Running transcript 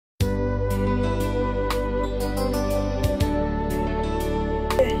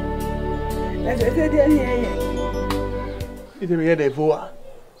It's a mere day for.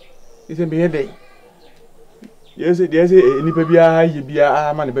 It's a mere day. Yes, any baby, you be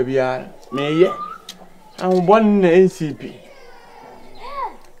a man, baby. Me, I'm one NCP.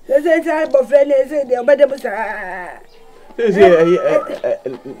 There's a type of friend, but there was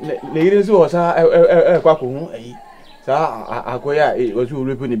ladies who was a quackle, sir. I go, it was you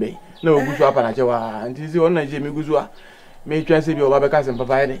ripping the bay. No, good swap and and tis the only Jimmy Guzua. May translate your Babacas and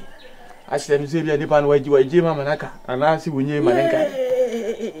Papa. I said, see you depend where you are, Jim Manaka, and I see when you manaka.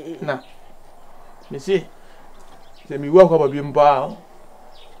 Now, you see, let me walk over being bow.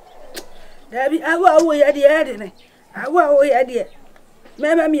 I will away at the end. I will away at the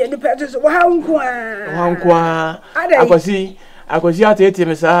Mamma me and the patches of Hongkwa. I could see at it,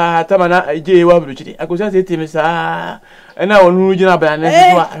 Miss Tamana, J. Wabuchi. I could see it, Miss and now on Rujana Ban.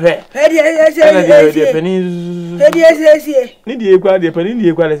 Need you quite the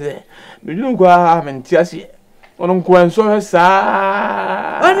penny quality. You don't go out and Tiasi. On Quan saw her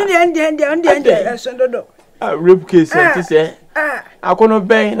sa. On the end, a rib kiss, to say. I couldn't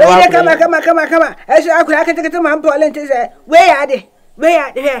obey. Come on. As I could take it to my pollen to say, where are they? Where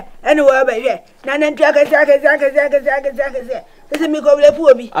are they? Anywhere by here. Nan Jack. Let me go there,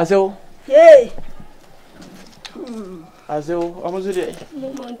 poor me. I saw. Yay. I saw almost a day.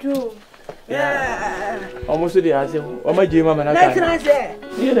 Yeah. Almost a day. I saw. Oh, my dear mamma.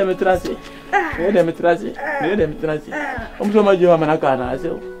 Near them, Tracy. Near them, Tracy. Near them, Tracy. I'm so much your mamma. I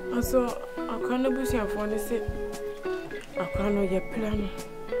saw. I can't push your phone. I can't get plan.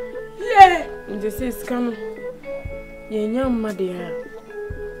 Yeah. This is coming. Young Madia.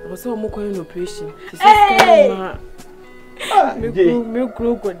 Was so much in operation. Milk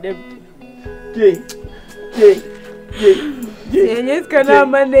group with them. Jay. Yes, can I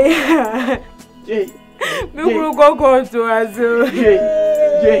money? Jay. Milk go to us. Jay.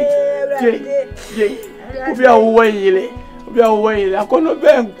 We are away. We are away. I couldn't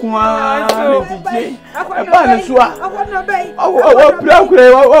bank. I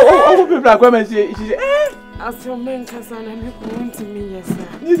can't I saw men Cassandra and you to me, yes, sir.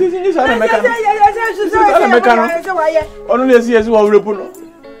 This is only as yes, one repuno.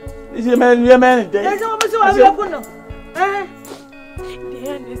 This is a man, there's almost one repuno. The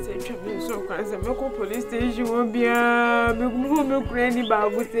end is a tremendous so as a local police station will be a milk granny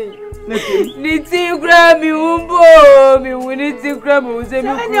babuty. Nitty grab you, me, we need to grab you.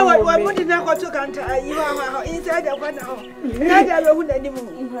 I know what did not go to country. You are inside the one now. I don't know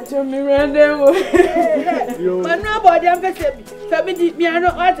anymore. Tell me, random. But nobody understands me. Family, me, I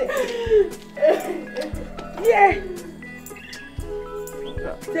know what it. Yeah.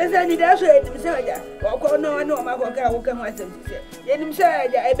 Says I need to say, or no, I know my work. I will come myself. Then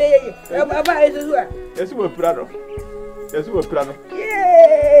inside, I beg you. I'm as well. Yes, we're proud of. Yes, we're proud of.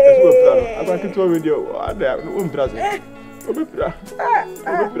 Yes, we're proud of. I'm going to tell you, I'm brother.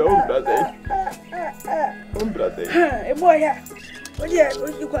 A boy, what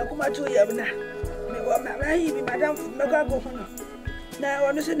you come to you now? Madame, now, I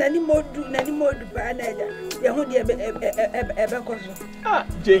understand any more to Panada. The only ever cause. Ah,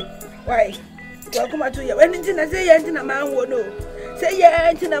 Jay, why? Welcome to you. Anything I say, anything a man will know. Say, yeah,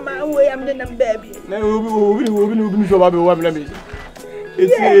 anything a man way, I'm the baby. Now, we'll be so happy.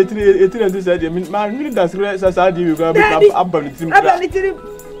 It's a man, that's society. You got up on it.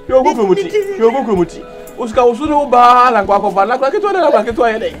 You're going to Oscar was so bad and walk over like it to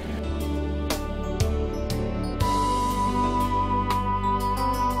a day.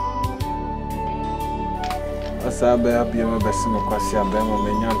 Asabe abi my best no kwasi abemo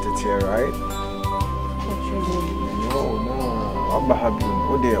menyante tie right? No, aba habi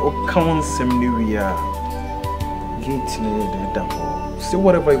o de o kan sem ni wi a gate ni de da ho. Say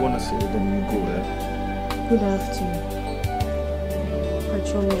whatever you want to say then you go there. Good afternoon.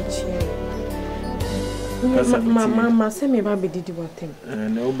 Mama say me ba be didi what thing.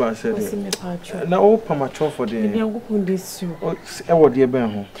 Na o ba say na o pa macho for the me go kun this o e wo de ben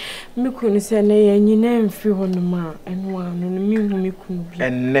ho. Me kun say na ye nyina mfi ho no ma eno anu no me hu me kun bi.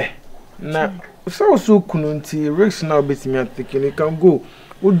 Enne na so kunu nti Rex na obetimi atike you can go.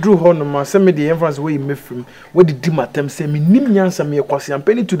 We drew ho no ma say me the inference wey me from we di matem say me nim nyansa me kwase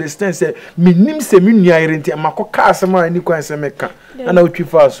ampeni to the extent say me nim say me nua irenti amakoka asema ani kwan say me ka and I twi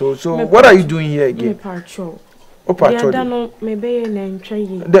fa so what are you doing here again? Me patrol. Oh, patrol. I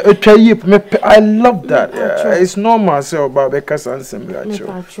love that. It's normal say about because and similar. Me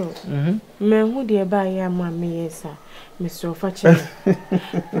patrol. Me who dey buy ya ma me yesa. Me so fache.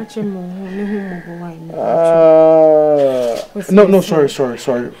 Fache mo ni hu mo no sorry.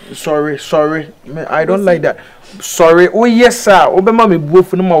 I don't like that. Sorry. Oh yes sir. Obema me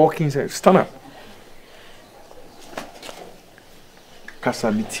buofu no ma working say. Stand up.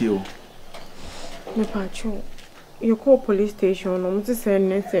 Casamitio. Me pacho. You call police station, I'm to say,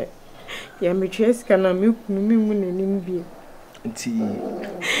 Nesse. Ya me chase can I milk me in be.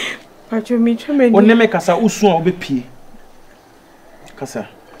 Pacho me tremendous. One make us a usun or be Casa.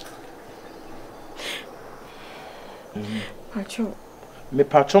 Pacho. Me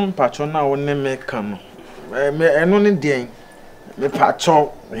patron now one make come. Me only day. Me patron,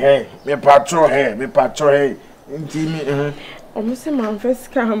 hey, me patron, hey. Inti Almost a man first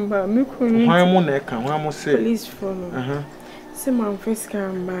camber, me couldn't. Why am say Police follow. Some man first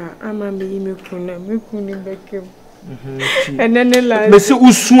camber, I'm a me couldn't back him. And then the last. Messi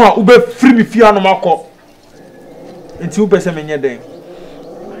Usua, ube free me fear no mako. Until person in your day.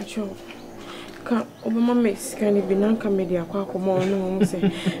 Pacho. Can't Obama miss can it be non commedia quack more no say.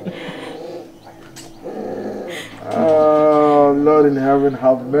 Oh, Lord in heaven,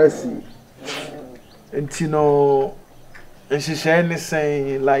 have mercy. And you know, and she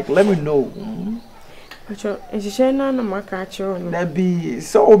saying, like, let me know. And she said, no, my catcher. That be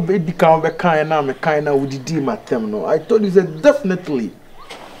so big, kind of would deem at them. No, I told you that definitely.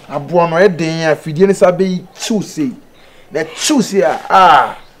 I born a day, if you didn't say, choosy. That choosy,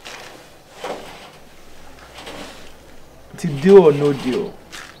 to deal or no deal.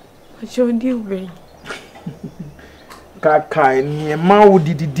 I shall deal with. Kaka ni ma wo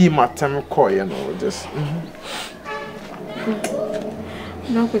didi matem ko ye no just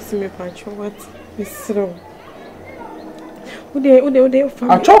na ko si me pacho what isro ude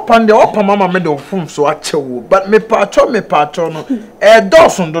a chop and the upper mama me do fun so achewo but me pacho no e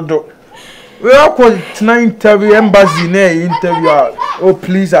dosun dodo we are call tonight interview embassy na interview oh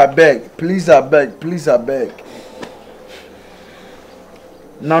please I beg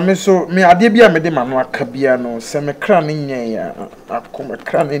na me so me ade bia me de manu aka bia no se me kra ne nyen ya akoma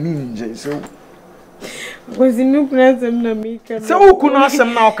kra ne ninje so gozi mi kuna sem na me ka se wo kunu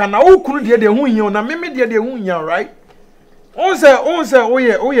asem na oka na wo kunu de hu yin na me de hu yin right on say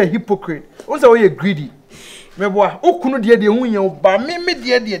oye hypocrite on say oye greedy me boa wo kunu de hu yin ba me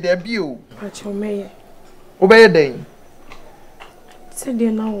de bi o pacho me obeye den se de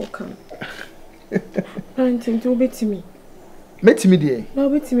na wo kan antin to betimi metimi de na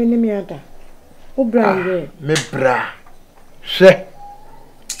betimi ne me ada o bra ire me bra hwe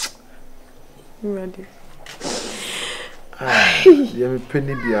ready ye me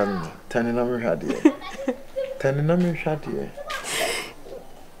penny bia no tani na me hwade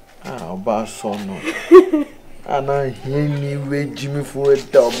oba so no ana hini we jimi fo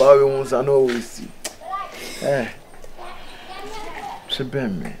da oba we hu sa no we si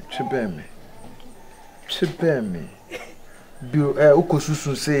chebeme bi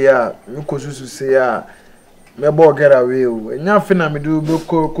ukosusu se ya me bo get away o nya fe na me do be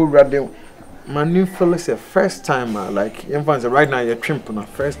ko rade my new fellas the first time like infants right now you're trimp na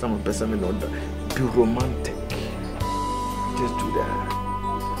first time person me no be romantic just do that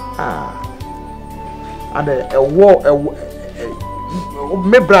and a war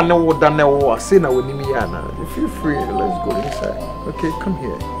me brand no wo dan wo say na woni mi ya na feel free let's go inside okay come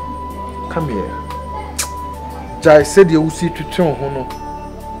here Jai said you see to turn hono.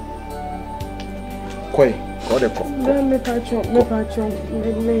 Koi, go de ko. Me pacho, me.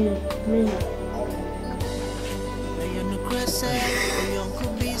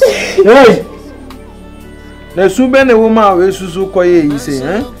 Hey! Na sube ne woman we susu koye yi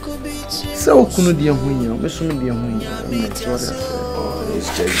say, Se okunu de hu yin, me so me de hu yin.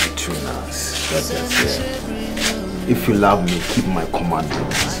 It's just between us. If you love me, keep my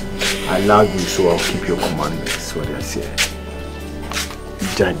commandments. I love you, so I'll keep your commandments. What I say.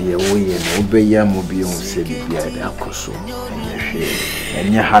 Daddy, we obey ya mobi on say bia de akoso.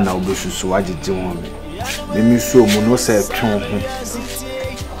 Enya ha na obesu so agege won me. Me so mu no say twon ho.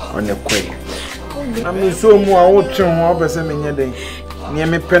 One kwai. Na me so mu a wo twon ho obese me nye den. Ne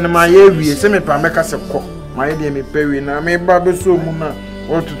me pene ma ye wie, se me pa meka se kɔ. Ma ye de me pe wie na me ba be so mu na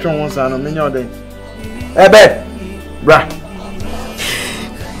wo twon ho sa no me nye den. Ebe. Bra.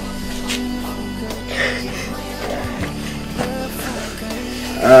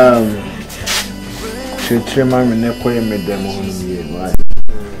 I'm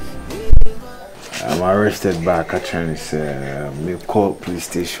arrested by Katrin's me call police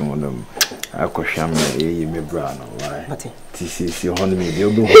station on them. I could sham me brown, right? TCC on me, they'll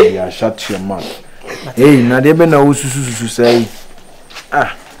be here, shut your mouth. Hey, now they been no to say.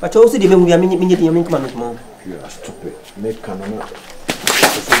 But also the memory mom. You are stupid. Make canon.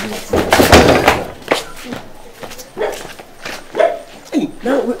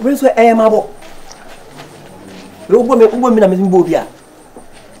 Now, where's where I am about? Woman, I'm in Bobia.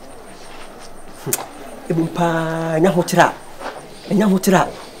 Ibumpa, Nahotra. enya hotra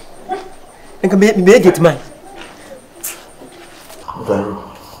enka me get man Vero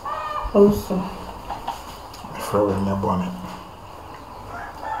also Vero nya bonnet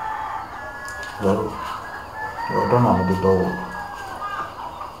Vero you don't have the door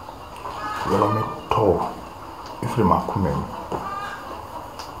Vero me to if you ma come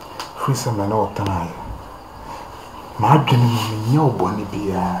free some na otana ma adwene me nya oboni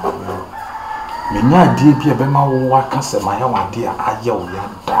bia me nya die bia be ma wo aka se ma ya wade aye wo ya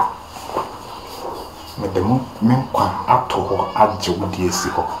da me demo me kwa ato ho agye wo die si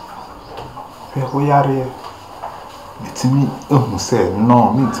ho he ho yare metimi ehu se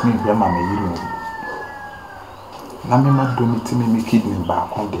no metimi hwe ma me yiri na me ma do metimi me kidney ba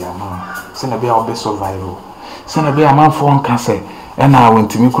kon de ama se na bia obe survival se na bia man fo nka se e na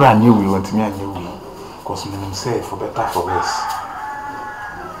wantimi kura anye wi wantimi anye wi cause me nim say for better for worse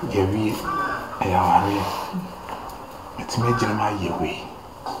yewi ayaware metimi gine ma yewi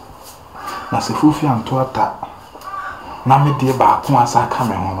na se fufi anto ata na me de ba ko asa ka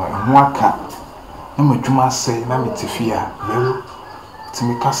me ho no ho aka na madwuma se na metifia Vero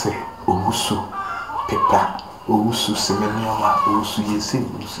timi ka se owusu pepa owusu semenioma owusu yese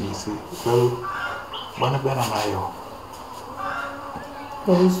Vero bana bana mayo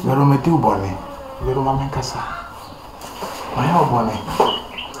Vero me di ubone Vero ma menkasa mayo ubone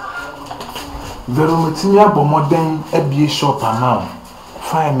Vero metimi abomoden abie shop ama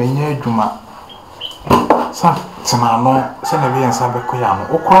fine menye adwuma sa tinano se na bi ensa be koya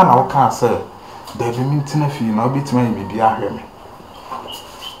no okwa na woka se Debi mintina fi na obitima yibi ahwe me.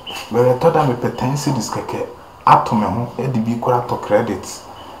 Were toda me petensi diskeke ato me ho e di bi kura to credit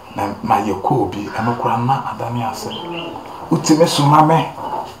na ma yeko obi eno kura na adani ase. Utime suma me.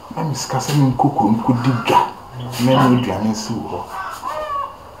 Na miskase me nkoko nkudidwa. Me no duane si wo.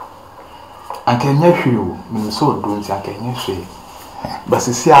 Anke nya hwe o, me so do nti anke nya hwe.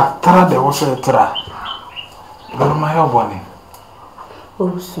 Basisi atra de wo so tra. Bero ma yo bone.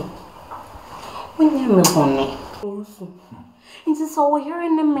 Orusu. When you me also. Inti so we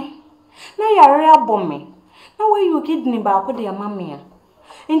hearing me. Na yare abome. Na we you kidney ba ko de mamma.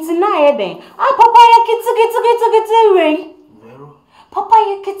 Inti na ye den. Ah papa ya kiti we. Vero. Papa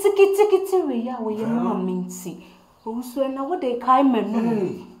ya kiti we ya we mamma nti. Also na what they kai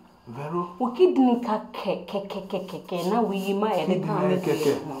menu. Vero. O kidney ka ke na we ma e de kan me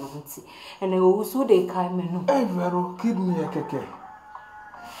nti. And also they kai menu. Eh Vero kidney keke.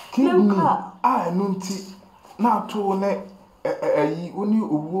 Kidney nunti na to ne ayi oni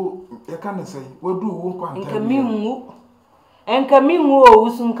owo e ka ne sei wadu owo kwanta enka minwu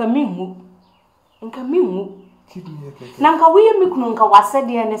owusu nka minwu kidney keke na nka we mikunu nka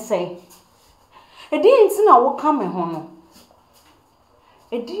wasede ne sei edi nti na wo ka me ho no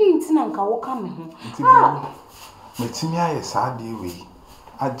edi nti na nka wo ka me ho metimi aye saade we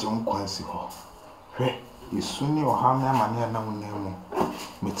agye nkwansi ho hwe isuni ohame amane na wonemu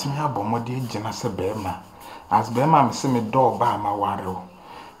metimi abomode gina se bema as bema me se me do ba ma ware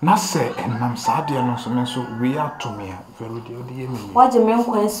na se enam saade no so me so we atomia Vero de odi yemi waje me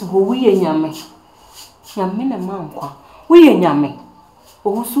nkwansi ho wiye nyame na mankwa wiye nyame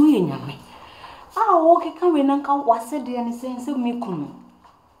owusu wiye nyame wo keka we na nka wasede ne sense mikunu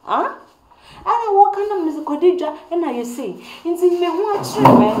ana wo kana mzikodija na yesi nti me ho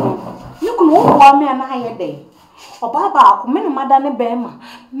akire me no mikunu wo wa me na ayede obaba akome no mada ne bema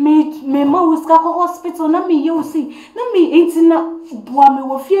me ma wuska ko hospital na me yusi na me nti na bua me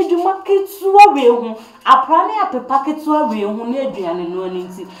wo fie adwuma ketuwa we hu apra ne apepa ketuwa we hu na aduane no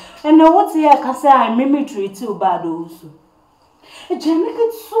nti ene wo te ya kasa I me treat you bad also ejeme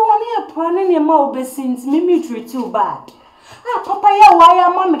ketuwa ne apra ne ma obesi nti me treat you bad papa ya wa ya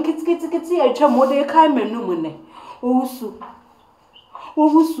ma me kiti ya twa mode kai menu ne owusu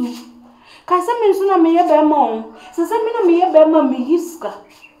kasa me nso na me ye be ma on sese me na me ye be ma me yiska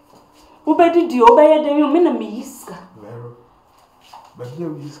ubedi di obeye de me na me yiska Vero but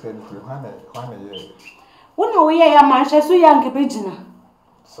you yiska ni hwana ye wona we ya ma hwe so ya nke begina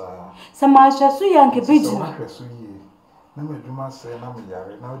sa ma hwe so ya nke begina hwe so ye na me dwuma se na me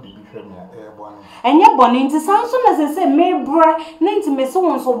yare na odi bi hwe me bone enye bone nti sanso na sese me bra na nti me so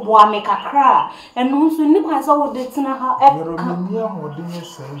wonso boa me kakra eno nso ni kwan so wo de tena ha Vero me nia hode ye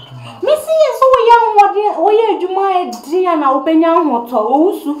se dwuma me si ye so wo ya hode wo ye dwuma e dia na wo benya hoto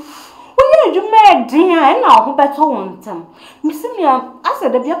owusu wo ye dwuma e dia na ho beto wontam me si me ase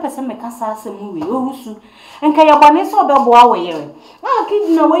da bia pese me kasa asem we owusu enka ya bone so be boa wo ye kid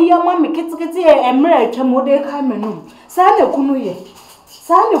na wo ya ma me kitikiti emre atwam wo de kai menum sa na kunu ye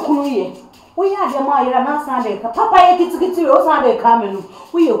wo ya de ma yira na sa de ka papa ye kitikiti o sa de kai menum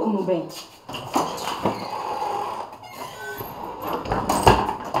wo ye kunu ben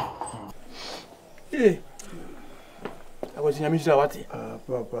Eh. I was in Yamisha Wati.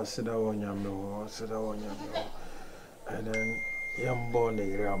 Papa said I want you, said I want you. And then young born a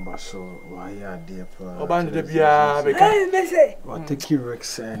ramba, so why are dear? Oban de Bia, Hey, what take you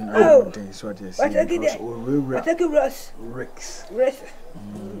Rex and all things what you say. What take you Ross? Rex. Rex.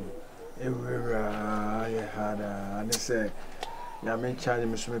 I had and they say, Yamin charge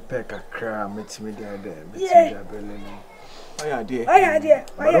me to peck a crab, meets me there, Oh, dear.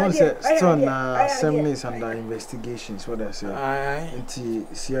 But don't say Stunna 7 days under investigations. What I say? Until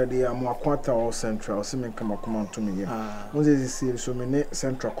see the Amuakwata or Central, see me come to me again. Moses see so many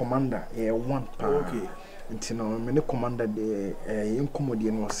Central Commander, one power. Okay. Until now, many commander the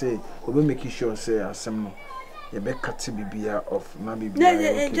incomodian was say, we will make sure say assembly. You better cut to be of Nabi.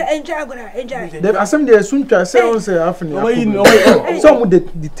 The assembly soon to say, Afya. Some would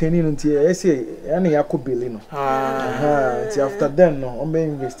detain until I say, any Yakubelino. After then, no, on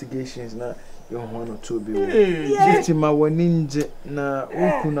investigations now. You one or two be. Gifty my one ninja na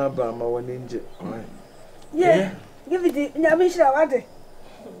Ukunaba my one ninja. Yeah, give it. Nyamisha wade.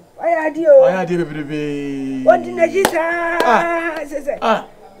 Why are you, baby? What did I say?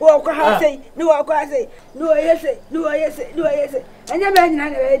 Walk a say, no, I say, no, yes, no, yes, no, yes, and your man,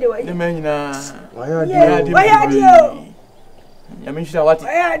 anyway. The man, why are you? Yamisha, what?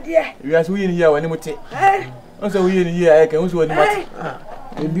 Dear, you are we in here when you take. Also, we in here, I can also what?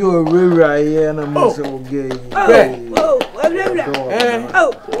 Maybe you're very and I'm so gay.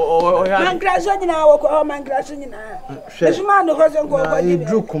 Man, grass on our man, grass on this man who wasn't going to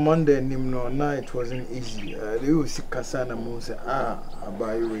drew commander him no night wasn't easy. They will see Cassana Moon say,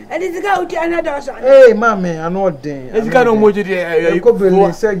 by way. And it's go to another son. Hey, mammy, I know day. It's got no more today. You could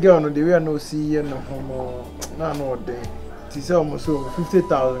be said, girl, the way I know see you no homo, no day. It's almost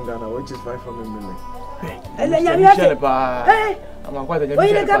 50,000 Ghana, which is 500 million. And then you have I'm quite a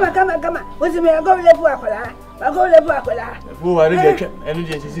come. What's the matter? Go live work. I go live work. Who are the trip? And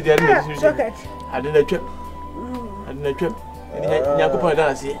you see the I didn't trip. I didn't trip. Yakupa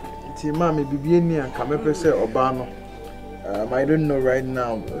dance here. Mammy, be and come up say Obano. I don't know right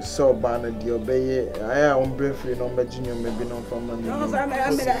now. So Obano, the obey. I am briefly no Virginia, maybe no from money.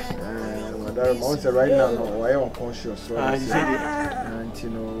 Madam, also right now, no, I am unconscious. And you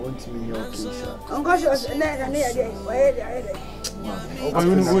know, want me your case. Unconscious, and then I day.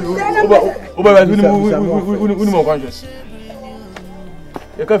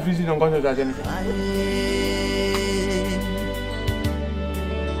 You can't freeze unconscious as anything.